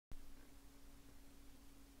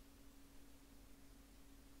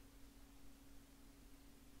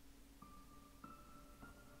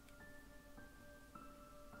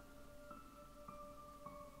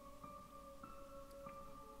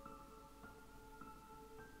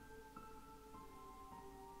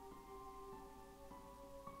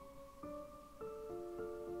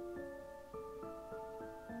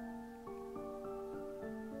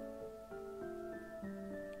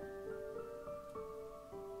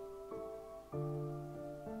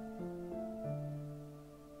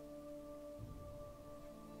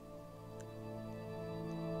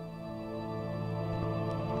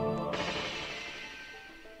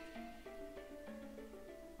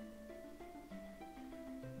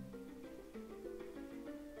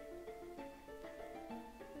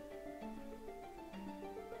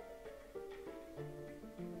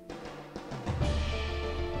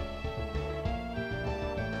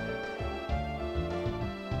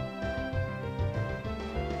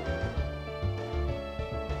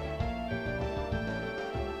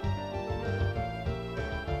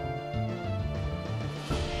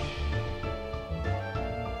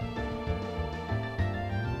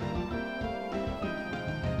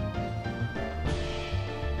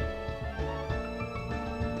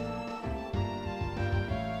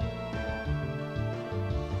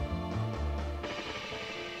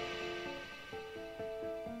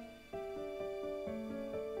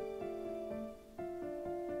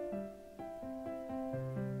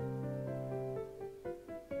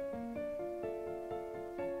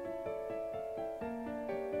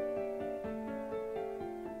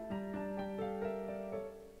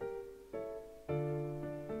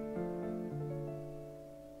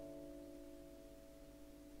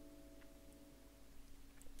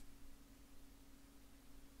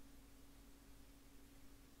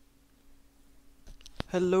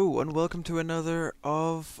Hello and welcome to another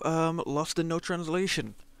of Lost in No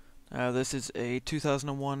Translation. This is a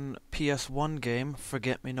 2001 PS1 game,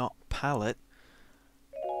 Forget Me Not Palette.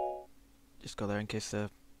 Just go there in case the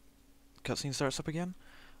cutscene starts up again.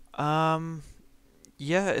 Yeah,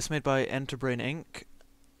 it's made by Enterbrain Inc.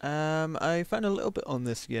 I found a little bit on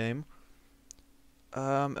this game.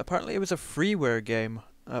 Apparently it was a freeware game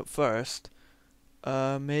at first,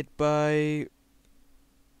 made by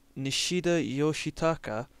NISHIDA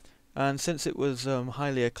Yoshitaka, and since it was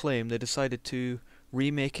highly acclaimed, they decided to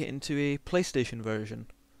remake it into a PlayStation version,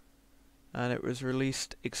 and it was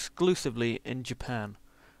released exclusively in Japan.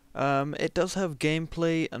 It does have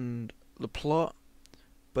gameplay and the plot,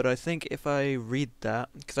 but I think if I read that,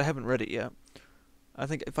 because I haven't read it yet, I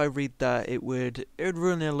think if I read that, it would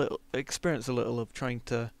ruin a little experience a little of trying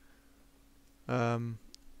to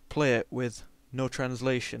play it with no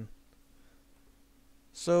translation.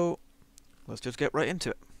 So, let's just get right into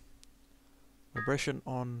it. Vibration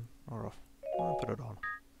on or off? I'll put it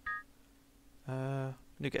on.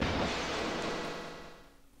 New game.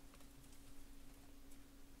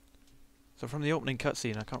 So from the opening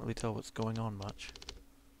cutscene, I can't really tell what's going on much.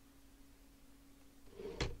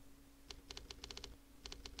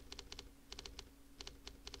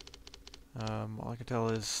 All I can tell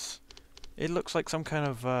is it looks like some kind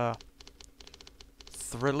of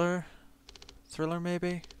thriller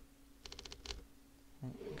maybe.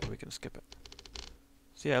 Okay, we can skip it.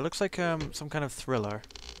 So yeah, it looks like some kind of thriller,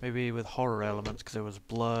 maybe with horror elements, because there was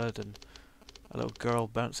blood and a little girl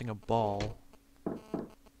bouncing a ball.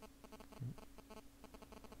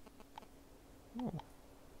 Oh.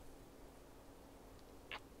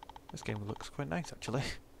 This game looks quite nice actually.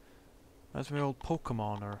 Reminds me of old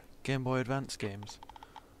Pokemon or Game Boy Advance games.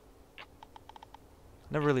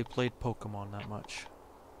 Never really played Pokemon that much.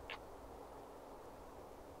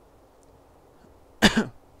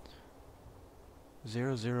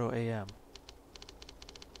 00 AM.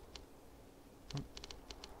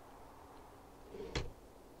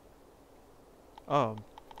 Oh,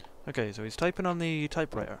 okay, so he's typing on the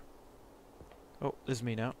typewriter. Oh, this is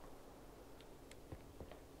me now.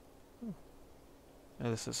 Oh,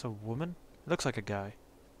 this is a woman? It looks like a guy.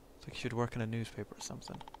 Looks like he should work in a newspaper or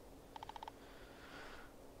something.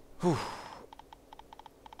 Whew.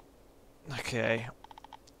 Okay.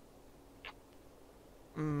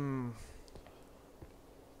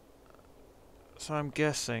 So I'm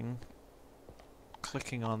guessing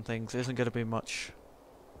clicking on things isn't going to be much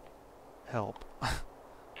help.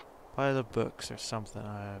 Buy the books or something,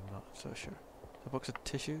 I'm not so sure. The books of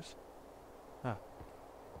tissues? Ah.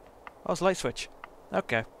 Oh, it's a light switch.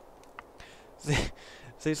 Okay. See,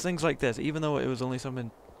 it's things like this, even though it was only something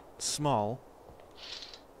small.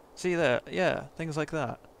 See there? Yeah, things like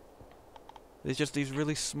that. There's just these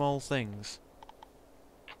really small things.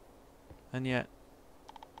 And yet...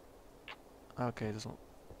 Okay, there's...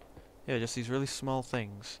 Yeah, just these really small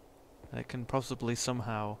things. And it can possibly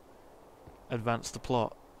somehow advance the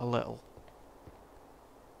plot a little.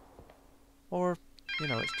 Or, you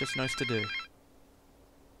know, it's just nice to do.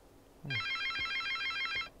 I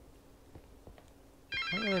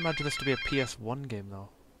don't really imagine this to be a PS1 game, though.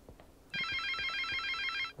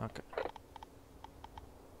 Okay.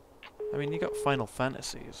 I mean, you got Final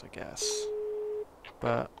Fantasies, I guess.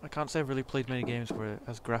 But I can't say I've really played many games where it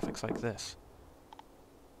has graphics like this.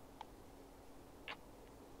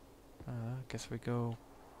 Guess we go...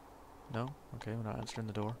 No? Okay, we're not answering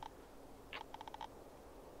the door.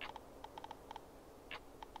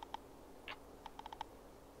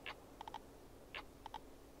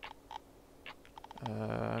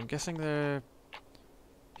 I'm guessing they're...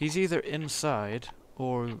 He's either inside,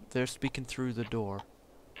 or they're speaking through the door.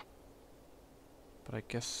 But I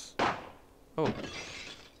guess... Oh.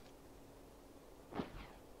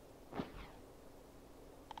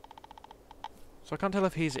 So I can't tell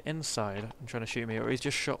if he's inside and trying to shoot me, or he's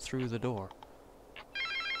just shot through the door.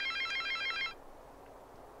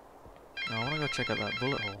 No, I want to go check out that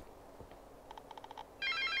bullet hole.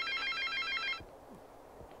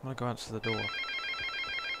 I'm going to go answer the door.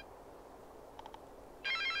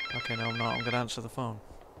 Okay, no I'm not. I'm going to answer the phone.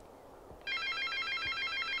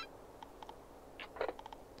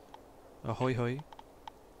 Ahoy hoy.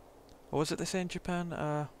 What was it they say in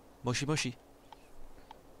Japan? Moshi moshi.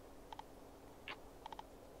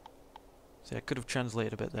 See, I could have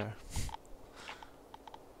translated a bit there.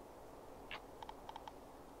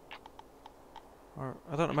 Or,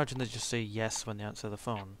 I don't imagine they just say yes when they answer the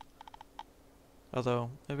phone.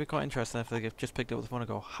 Although, it'd be quite interesting if they just picked up the phone and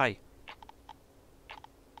go, hi.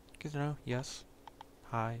 Because, you know, yes.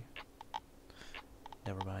 Hi.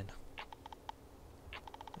 Never mind.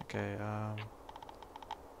 Okay,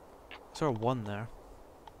 saw a 1 there.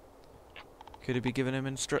 Could he be giving him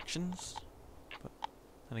instructions? But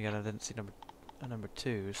then again, I didn't see a number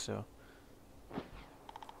 2, so...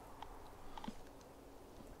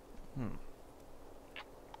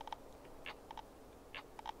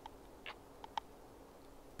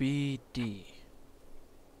 BD.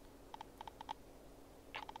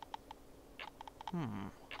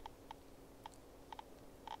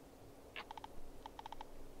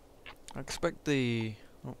 I expect the...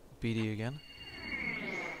 Oh, BD again.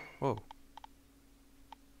 Whoa.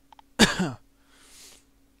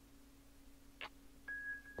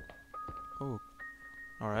 Oh.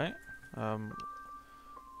 Alright. Okay,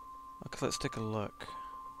 let's take a look.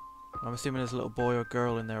 I'm assuming there's a little boy or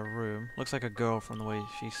girl in their room. Looks like a girl from the way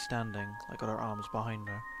she's standing, like got her arms behind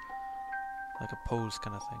her. Like a pose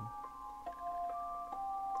kind of thing.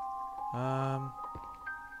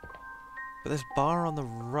 But this bar on the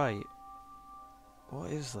right, what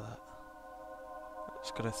is that? It's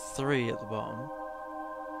got a 3 at the bottom.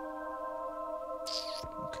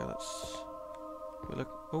 Okay, let's... we look...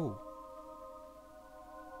 oh.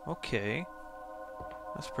 Okay.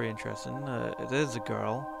 That's pretty interesting. It is a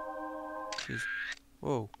girl. She's...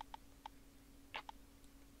 whoa.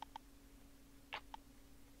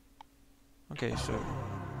 Okay, so...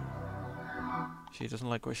 she doesn't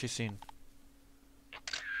like what she's seen.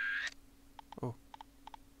 Oh.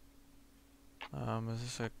 Is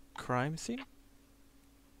this a crime scene?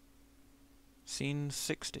 Scene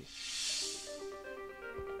 60.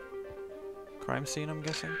 Crime scene, I'm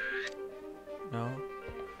guessing? No.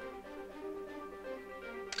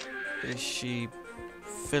 Is she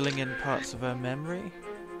filling in parts of her memory?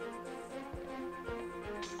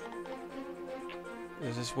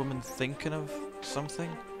 Is this woman thinking of something?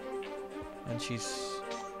 And she's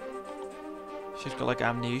got like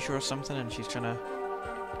amnesia or something and she's trying to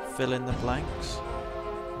fill in the blanks?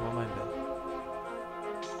 What am I doing?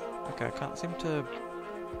 Okay, I can't seem to...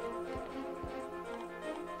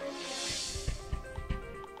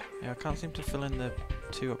 yeah, I can't seem to fill in the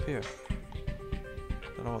 2 up here.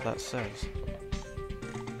 Don't know what that says.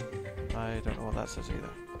 I don't know what that says either.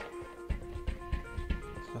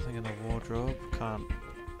 There's nothing in the wardrobe. Can't.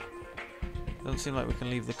 Doesn't seem like we can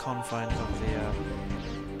leave the confines of the...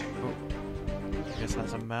 oh. I guess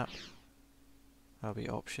that's a map. That'll be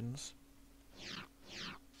options.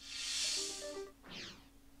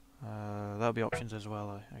 That'll be options as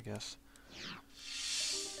well, I guess.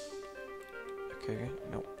 Okay,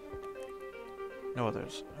 nope. No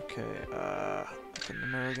others. Okay, look in the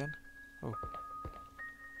mirror again. Oh.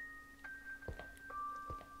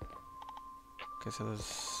 Okay, so there's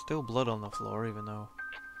still blood on the floor, even though...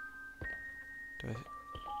 do I...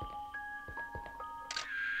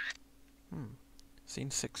 Scene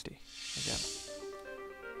 60, again.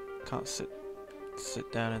 Can't sit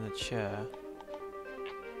down in the chair.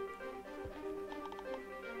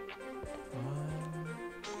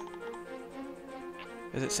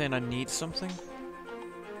 Is it saying I need something?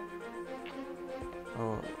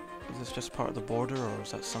 Or is this just part of the border, or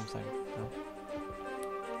is that something? No.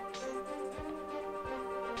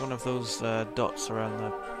 One of those dots around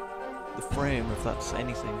the frame, if that's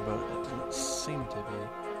anything, but it doesn't seem to be.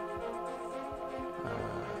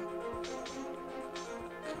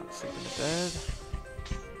 Can't sleep in the bed.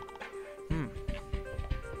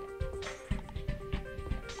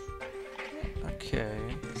 Okay,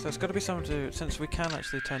 so it's got to be something to, since we can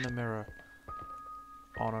actually turn the mirror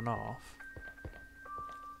on and off.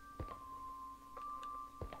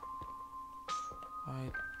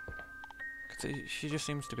 She just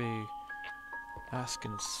seems to be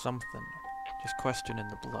asking something, just questioning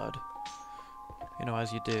the blood. You know,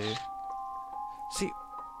 as you do. See,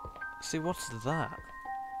 what's that?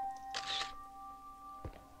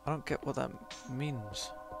 I don't get what that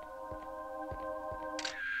means.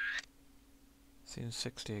 Scene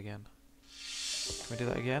 60 again. Can we do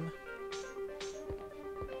that again?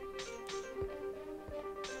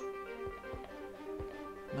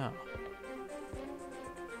 No.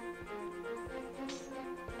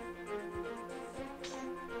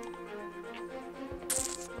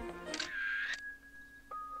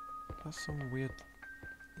 That's some weird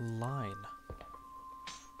line.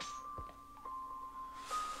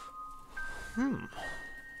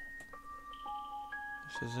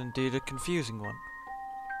 This is indeed a confusing one.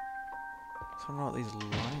 So I don't know what these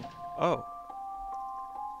lines... oh!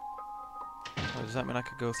 Oh, does that mean I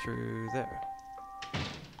could go through there?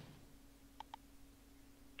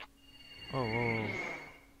 Oh, whoa.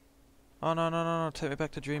 Oh, no, take me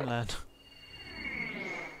back to Dreamland.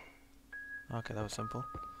 Okay, that was simple.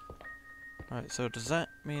 Alright, so does that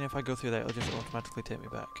mean if I go through there, it'll just automatically take me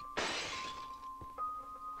back?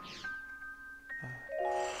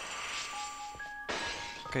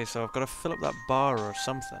 Okay, so I've got to fill up that bar or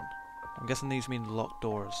something. I'm guessing these mean locked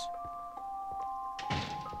doors.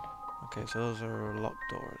 Okay, so those are locked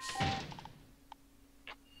doors.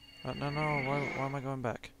 No, why am I going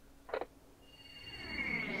back?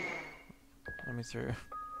 Let me through.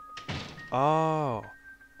 Oh!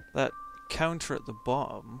 That counter at the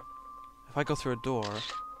bottom, if I go through a door,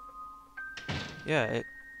 yeah, it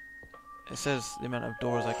says the amount of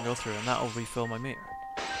doors I can go through, and that'll refill my meter.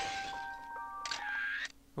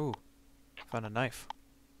 Ooh, found a knife.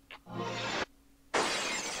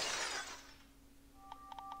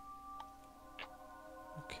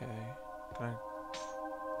 Okay, can I...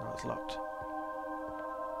 Oh, it's locked.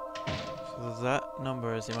 So that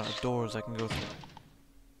number is the amount of doors I can go through.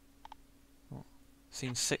 Oh,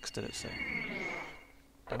 scene 6, did it say?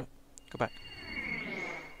 Damn it. Go back.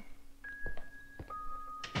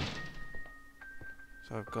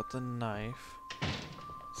 So I've got the knife.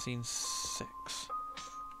 Scene 6.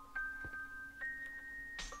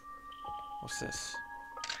 What's this?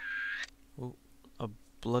 Ooh, a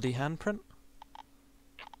bloody handprint?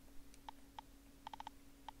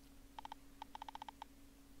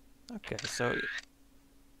 Okay, so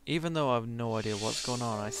even though I have no idea what's going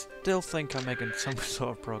on, I still think I'm making some sort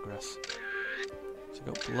of progress. So I've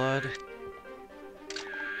got blood.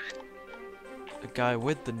 A guy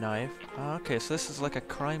with the knife. Ah, okay, so this is like a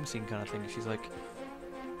crime scene kind of thing. She's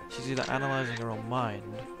either analysing her own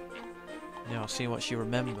mind, you know, seeing what she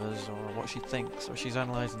remembers or what she thinks, or she's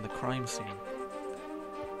analysing the crime scene.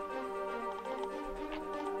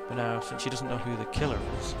 But now, since she doesn't know who the killer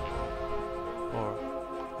is, or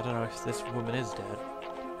I don't know if this woman is dead,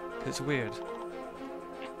 it's weird.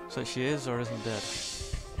 So she is or isn't dead.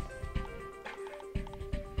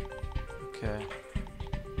 Okay.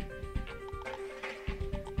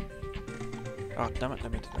 Oh, damn it,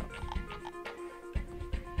 let me do that.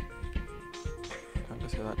 Can't go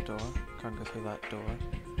through that door. Can't go through that door.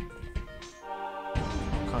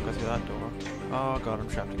 Can't go through that door. Oh god, I'm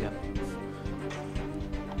trapped again.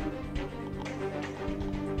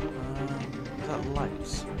 Is that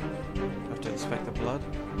lights? I have to inspect the blood.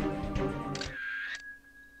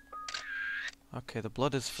 Okay, the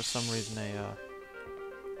blood is for some reason a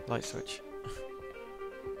light switch.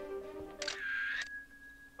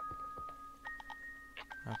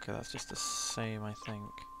 Okay, that's just the same, I think.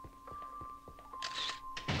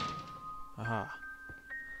 Aha.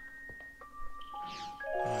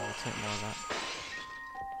 Yeah, we'll take more of that.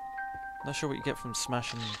 Not sure what you get from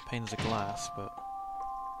smashing panes of glass, but...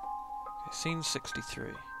 Okay, scene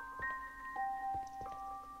 63.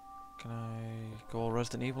 Can I go all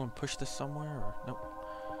Resident Evil and push this somewhere, or... Nope.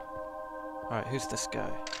 Alright, who's this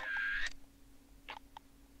guy?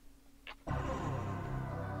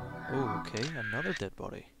 Oh, okay, another dead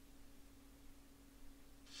body.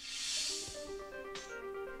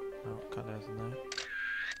 Oh, can't do anything there.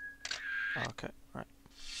 Oh, okay, right.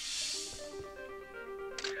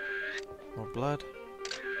 More blood.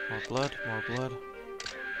 More blood, more blood.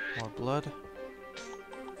 More blood.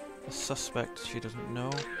 A suspect she doesn't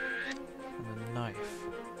know. And a knife.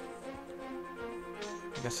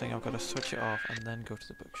 I'm guessing I've got to switch it off and then go to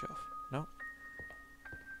the bookshelf. No?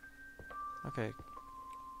 Okay.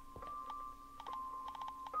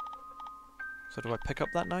 So do I pick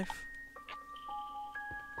up that knife?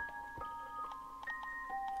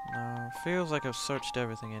 No, feels like I've searched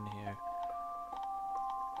everything in here.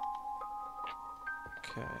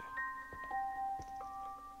 Okay.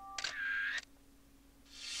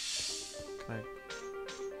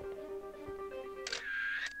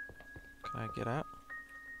 Can I get out?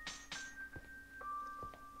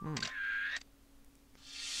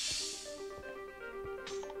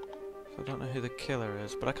 I don't know who the killer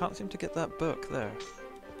is, but I can't seem to get that book there.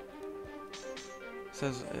 It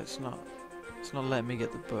says it's not letting me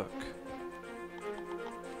get the book.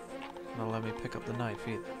 It's not letting me pick up the knife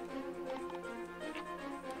either.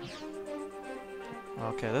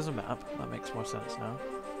 Okay, there's a map. That makes more sense now.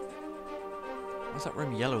 Why's that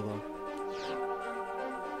room yellow though?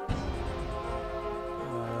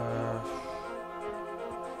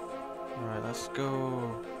 Alright, let's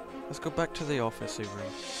go back to the office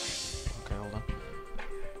room. Okay, hold on.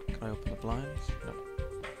 Can I open the blinds? No.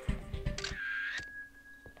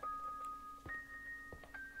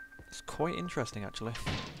 It's quite interesting, actually.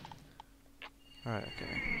 Alright,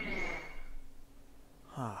 okay.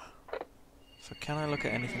 Ah. So can I look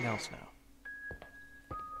at anything else now?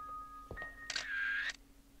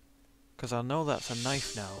 Because I know that's a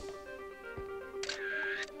knife now.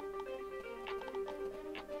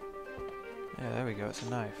 Yeah, there we go, it's a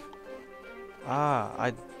knife.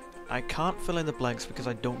 Ah, I can't fill in the blanks because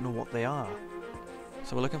I don't know what they are.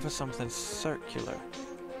 So we're looking for something circular.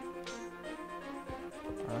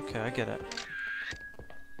 Okay, I get it.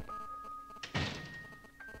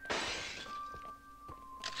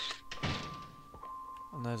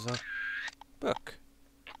 And there's a book.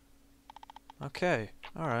 Okay,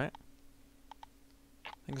 alright.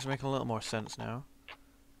 Things are making a little more sense now.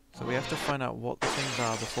 So we have to find out what the things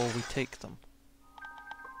are before we take them.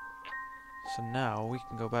 So now we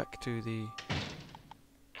can go back to the...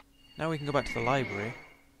 Now we can go back to the library.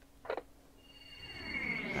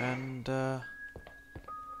 And,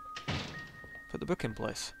 put the book in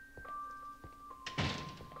place.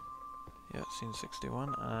 Yeah, scene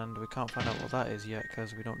 61, and we can't find out what that is yet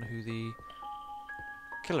because we don't know who the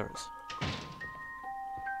killer is.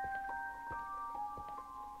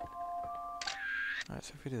 Alright,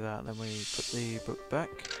 so if we do that, then we put the book back.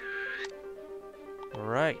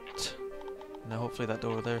 Right. Now hopefully that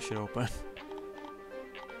door there should open.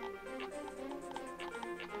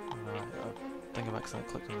 Alright, I think I've accidentally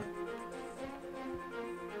clicked on it.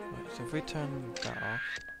 Right, so if we turn that off.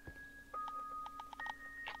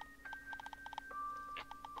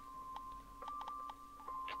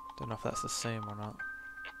 Don't know if that's the same or not.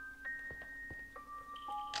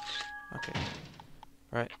 Okay.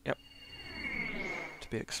 Right, yep. To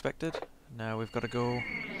be expected. Now we've got to go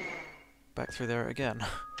back through there again.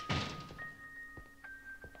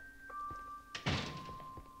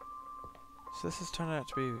 So this is turning out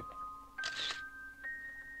to be...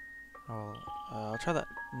 Oh, I'll try that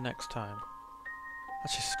next time.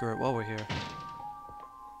 Actually, screw it while we're here.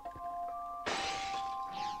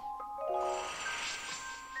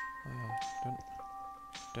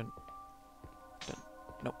 Dun.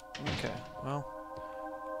 Nope. Okay, well,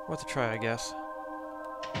 worth a try, I guess.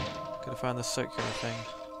 Could have found this circular thing.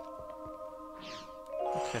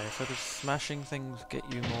 Okay, so does smashing things get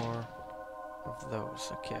you more of those?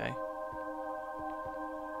 Okay.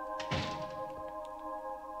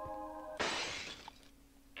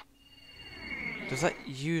 Does that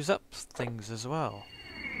use up things as well?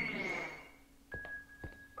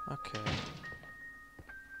 Okay.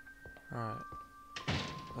 Alright.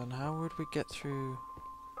 Then how would we get through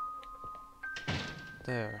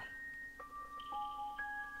there?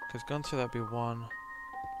 Because going through that'd be 1,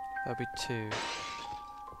 that'd be 2.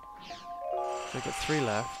 So we've got 3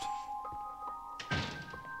 left.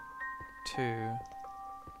 2.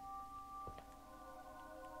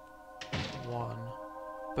 1.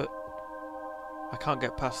 But I can't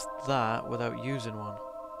get past that without using one.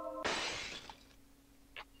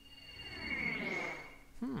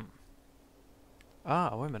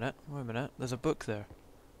 Ah, wait a minute, there's a book there.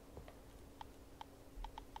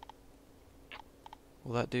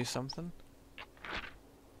 Will that do something?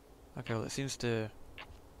 Okay, well it seems to...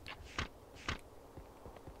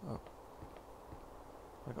 Oh.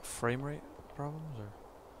 I got frame rate problems, or...?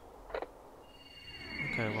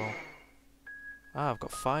 Okay, well... Ah, I've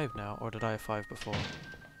got 5 now, or did I have 5 before?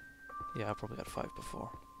 Yeah, I probably had 5 before.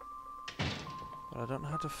 But I don't know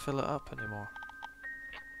how to fill it up anymore.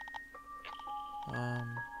 Ah.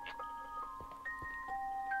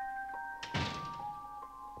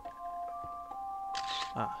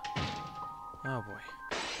 Oh boy.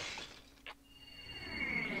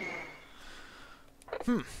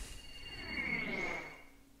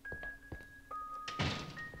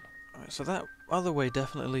 Alright, so that other way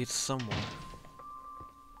definitely leads somewhere.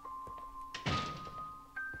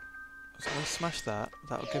 So if I smash that,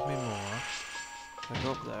 that'll give me more. If I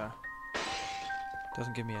go up there,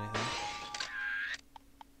 doesn't give me anything.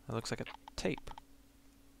 That looks like a tape.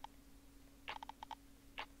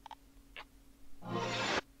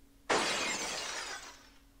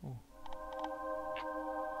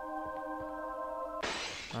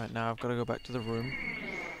 Alright, now I've got to go back to the room.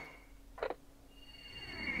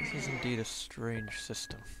 This is indeed a strange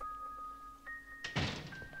system.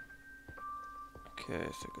 Okay,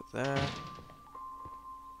 so go there.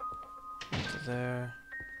 To there.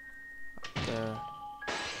 Up there.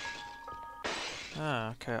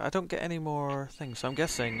 Ah, okay. I don't get any more things, so I'm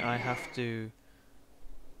guessing I have to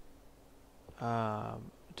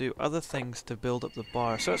do other things to build up the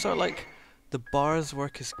bar. So it's sort of like the bars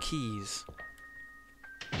work as keys.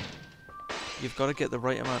 You've got to get the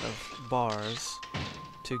right amount of bars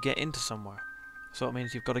to get into somewhere. So it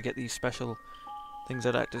means you've got to get these special things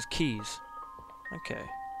that act as keys. Okay.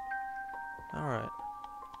 Alright.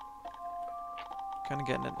 Kinda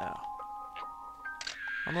getting it now.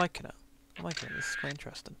 I'm liking it. I'm liking it. This is quite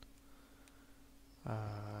interesting.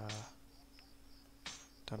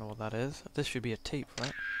 Don't know what that is. This should be a tape,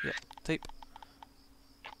 right? Yeah, tape.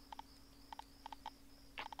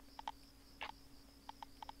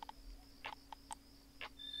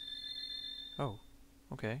 Oh,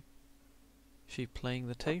 okay. Is she playing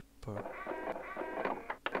the tape, or...?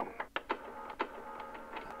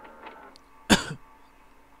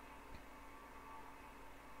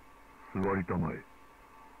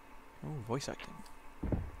 Oh, voice acting.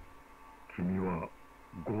 君は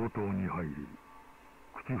強盗に入り、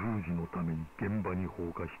口封じのために現場に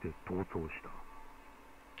放火して逃走した。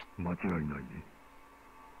間違いないね。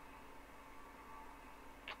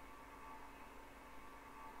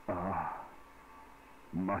ああ、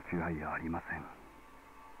間違いありません。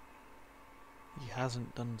He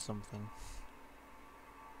hasn't done something.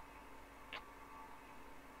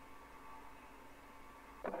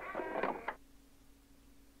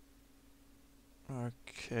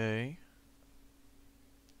 Okay.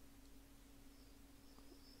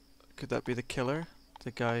 Could that be the killer?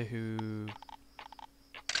 The guy who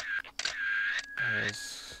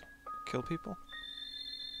has killed people?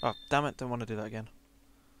 Oh, damn it, don't want to do that again.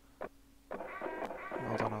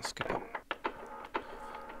 Hold on, I'll skip it.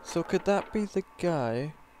 So could that be the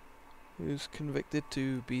guy who's convicted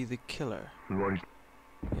to be the killer? Yeah.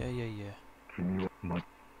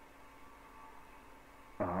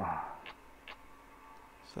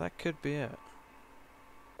 So that could be it.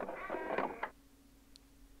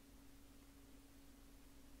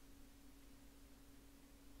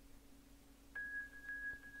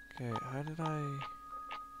 Okay, how did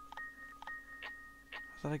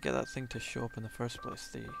I get that thing to show up in the first place?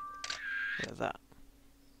 Yeah, that.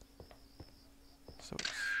 So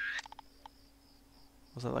it's...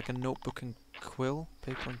 Was it like a notebook and quill?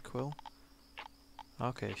 Paper and quill?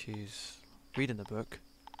 Okay, she's reading the book.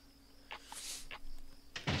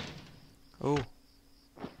 Oh.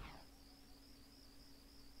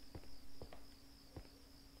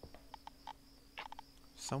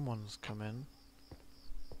 Someone's come in,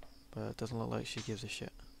 but it doesn't look like she gives a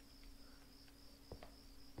shit.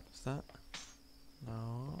 Is that?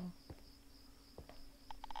 No.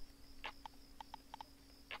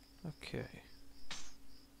 Okay.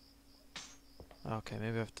 Okay,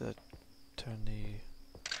 maybe I have to turn the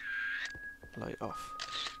light off.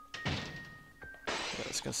 Yeah,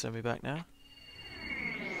 it's gonna send me back now.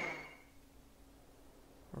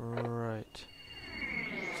 Right.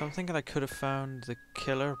 So I'm thinking I could have found the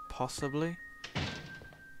killer, possibly. So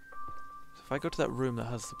if I go to that room that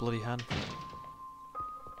has the bloody handprint.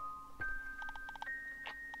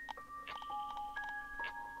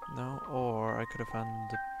 No, or I could have found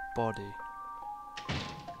the body.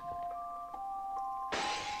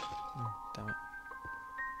 Damn it.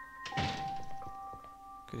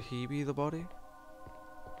 Could he be the body?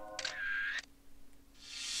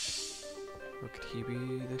 Or could he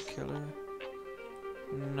be the killer?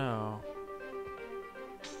 No.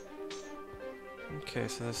 Okay,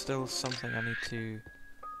 so there's still something I need to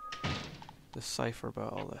decipher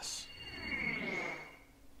about all this.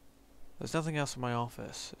 There's nothing else in my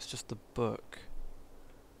office, it's just the book.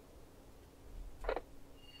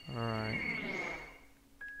 Alright.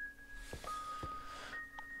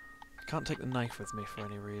 Can't take the knife with me for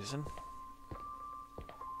any reason.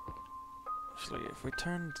 Actually, if we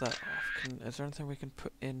turned that off, is there anything we can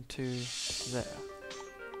put into there?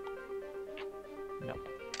 No.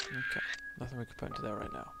 Okay. Nothing we can put into there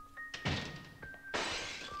right now.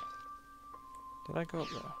 Did I go up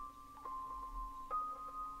there?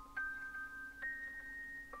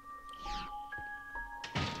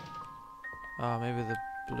 Ah, maybe the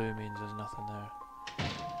blue means there's nothing there.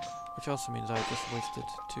 Which also means I just wasted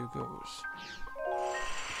 2 goes.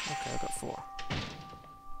 Okay, I got 4.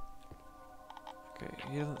 Okay,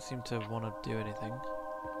 he doesn't seem to want to do anything.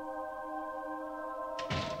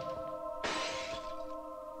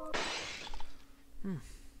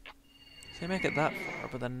 So you make it that far,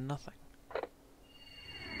 but then nothing.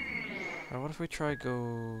 Or what if we try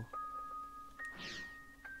go...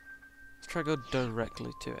 Let's try go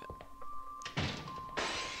directly to it.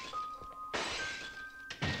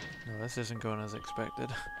 No, this isn't going as expected.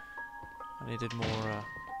 I needed more,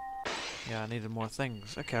 yeah, I needed more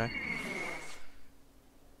things. Okay.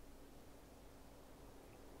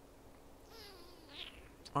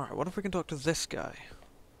 Alright, what if we can talk to this guy?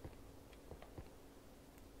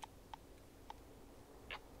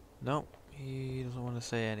 No, he doesn't want to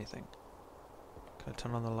say anything. Can I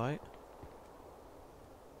turn on the light?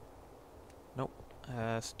 Nope,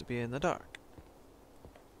 has to be in the dark.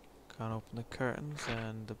 Can't open the curtains,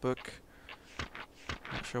 and the book...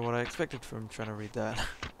 Not sure what I expected from trying to read that.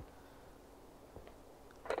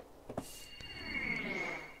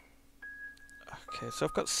 Okay, so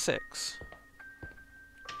I've got 6.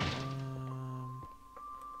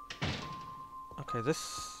 Okay,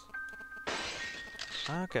 this...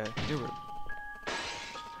 Okay, new room.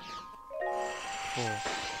 4.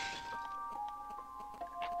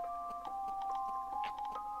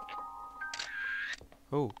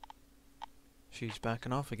 Oh. She's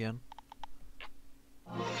backing off again.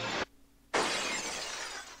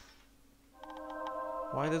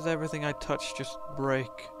 Why does everything I touch just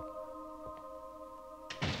break?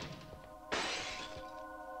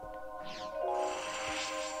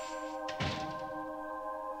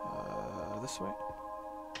 This way?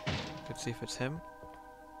 Could see if it's him.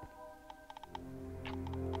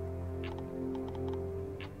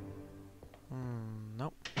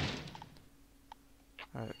 Nope.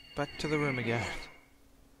 Alright, back to the room again.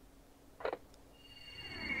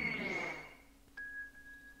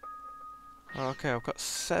 Okay, I've got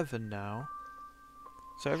 7 now.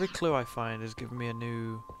 So every clue I find is giving me a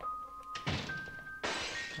new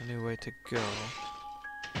way to go.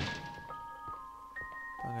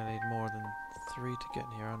 I'm gonna need more than 3 to get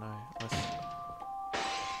in here, aren't I?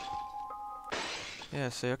 Yeah,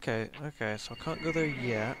 see, okay, so I can't go there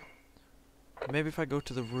yet. Maybe if I go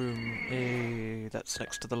to the room that's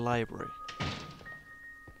next to the library.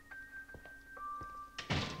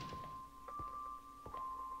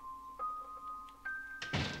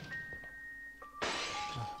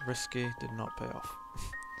 Risky, did not pay off.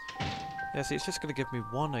 Yeah, see, it's just gonna give me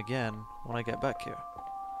 1 again when I get back here.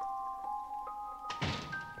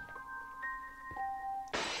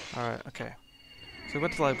 Alright, okay. So we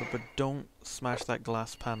went to the library, but don't smash that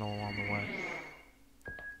glass panel on the way.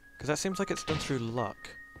 Because that seems like it's done through luck.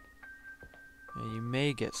 Yeah, you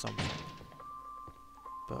may get something.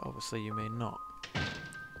 But obviously you may not.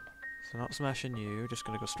 So not smashing you, just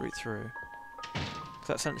gonna go straight through. Because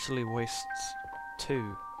that essentially wastes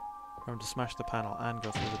 2. Having to smash the panel and go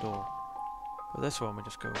through the door. But this one we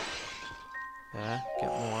just go there, get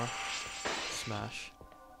more, smash.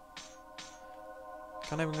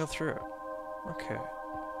 Can't even go through it. Okay.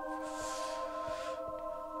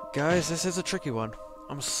 Guys, this is a tricky one.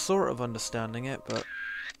 I'm sort of understanding it, but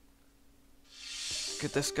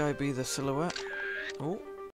could this guy be the silhouette? Oh.